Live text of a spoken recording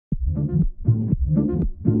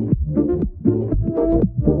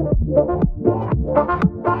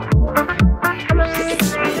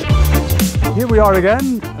are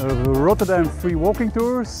again, Rotterdam free walking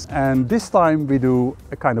tours, and this time we do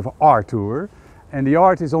a kind of art tour, and the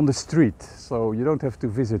art is on the street, so you don't have to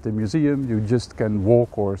visit a museum, you just can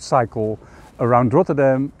walk or cycle around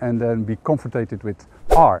Rotterdam and then be confronted with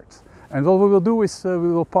art. And what we will do is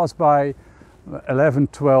we will pass by 11,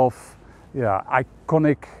 12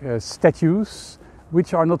 iconic statues,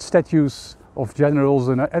 which are not statues of generals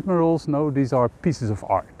and admirals, no, these are pieces of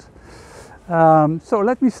art. So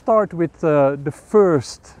let me start with the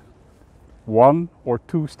first one or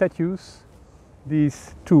two statues,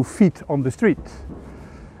 these 2 feet on the street.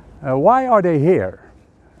 Why are they here?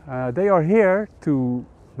 They are here to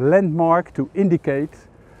landmark, to indicate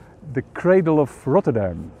the cradle of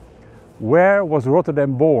Rotterdam. Where was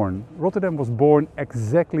Rotterdam born? Rotterdam was born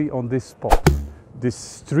exactly on this spot. This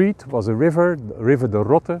street was a river, the river de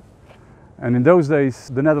Rotte, and in those days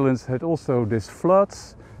the Netherlands had also these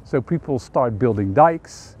floods. So people start building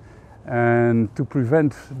dikes, and to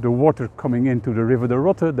prevent the water coming into the river de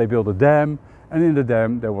Rotte, they built a dam, and in the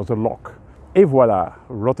dam there was a lock. Et voilà,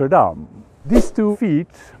 Rotterdam. These 2 feet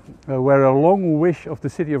were a long wish of the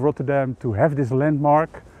city of Rotterdam to have this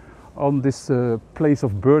landmark on this place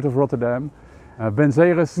of birth of Rotterdam.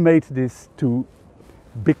 Benzeres made these 2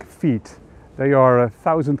 big feet. They are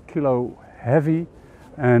 1,000 kilo heavy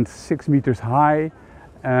and 6 meters high,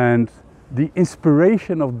 and the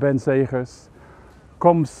inspiration of Benzeres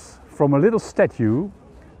comes from a little statue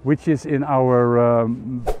which is in our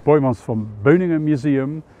Boijmans van Beuningen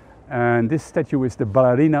museum, and this statue is the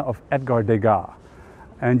ballerina of Edgar Degas.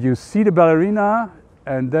 And you see the ballerina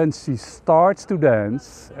and then she starts to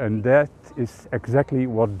dance, and that is exactly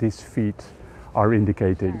what these feet are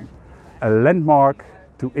indicating. A landmark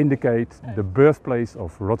to indicate the birthplace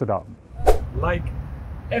of Rotterdam. Like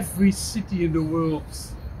every city in the world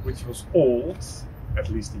which was old, at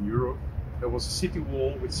least in Europe, there was a city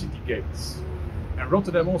wall with city gates. And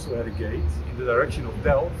Rotterdam also had a gate in the direction of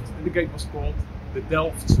Delft, and the gate was called the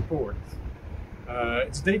Delft Support.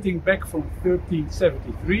 It's dating back from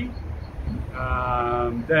 1373.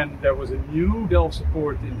 Then there was a new Delft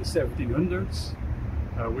Support in the 1700s,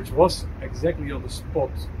 which was exactly on the spot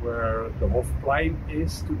where the Hofplein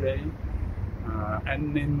is today.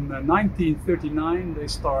 And in 1939 they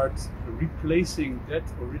start replacing that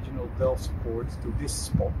original Delft Support to this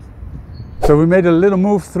spot. So we made a little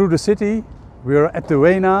move through the city. We are at the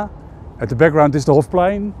Wena. At the background is the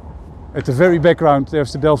Hofplein. At the very background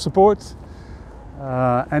there's the Delft Support.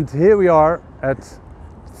 And here we are at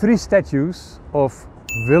 3 statues of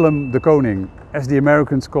Willem de Koning, as the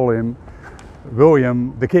Americans call him,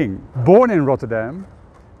 William the King. Born in Rotterdam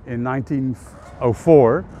in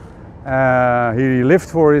 1904. He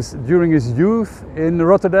lived during his youth in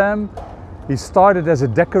Rotterdam. He started as a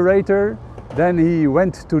decorator, then he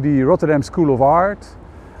went to the Rotterdam School of Art,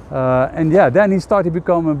 and then he started to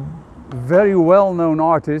become a very well-known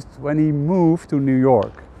artist when he moved to New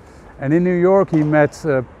York. And in New York he met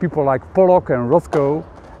people like Pollock and Rothko,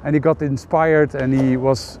 and he got inspired, and he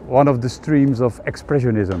was one of the streams of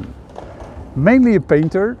expressionism. Mainly a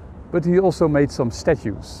painter, but he also made some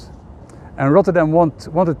statues. And Rotterdam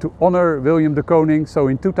wanted to honor William de Koning, so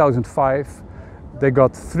in 2005 they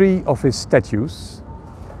got 3 of his statues.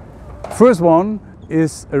 First one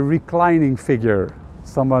is a reclining figure,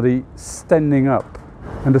 somebody standing up.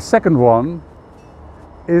 And the second one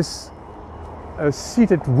is a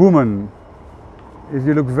seated woman. If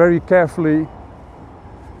you look very carefully,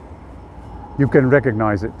 you can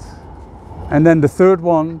recognize it. And then the third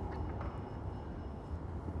one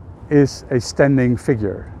is a standing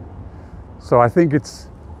figure. So I think it's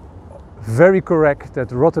very correct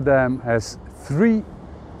that Rotterdam has 3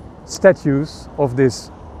 statues of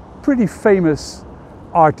this pretty famous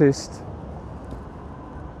artist,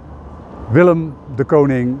 Willem de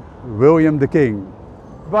Koning, William the King.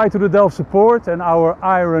 Goodbye to the Delft Support and our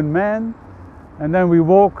Iron Man, and then we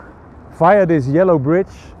walk via this yellow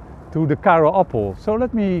bridge to the Karel Appel. So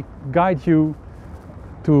let me guide you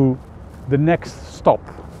to the next stop.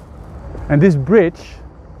 And this bridge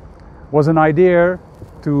was an idea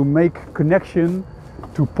to make connection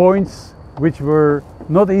to points which were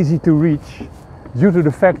not easy to reach due to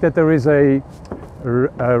the fact that there is a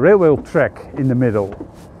railway track in the middle.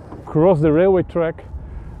 Cross the railway track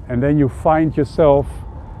and then you find yourself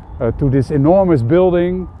to this enormous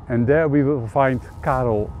building, and there we will find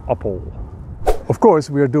Karel Appel. Of course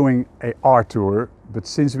we are doing an art tour, but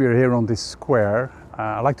since we are here on this square,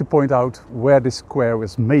 I'd like to point out where this square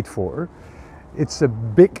was made for. It's a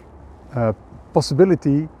big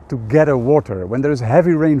possibility to gather water. When there is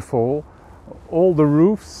heavy rainfall, all the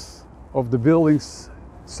roofs of the buildings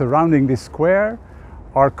surrounding this square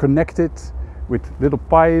are connected with little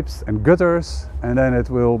pipes and gutters, and then it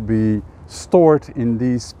will be stored in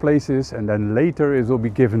these places, and then later it will be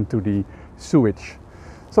given to the sewage.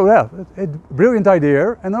 So yeah, a brilliant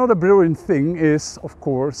idea. Another brilliant thing is, of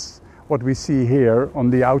course, what we see here on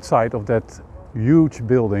the outside of that huge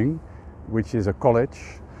building, which is a college.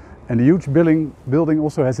 And the huge building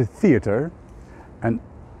also has a theater. And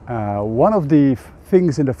one of the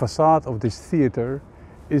things in the facade of this theater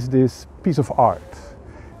is this piece of art.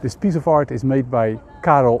 This piece of art is made by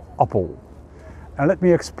Karel Appel. And let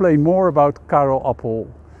me explain more about Karel Appel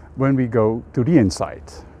when we go to the inside.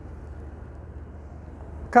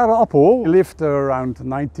 Karel Appel lived around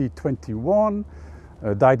 1921,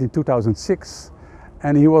 died in 2006,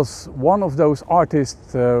 and he was one of those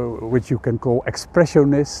artists which you can call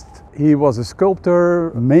expressionist. He was a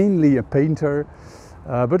sculptor, mainly a painter,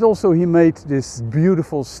 but also he made this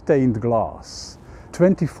beautiful stained glass.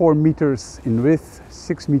 24 meters in width,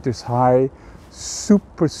 6 meters high,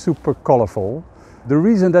 super colorful. The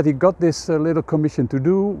reason that he got this little commission to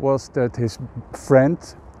do was that his friend,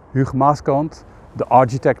 Hugues Maaskant, the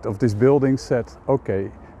architect of this building, said,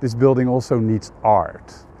 okay, this building also needs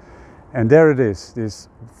art. And there it is, this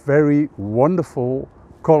very wonderful,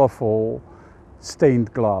 colorful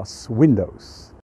stained glass windows.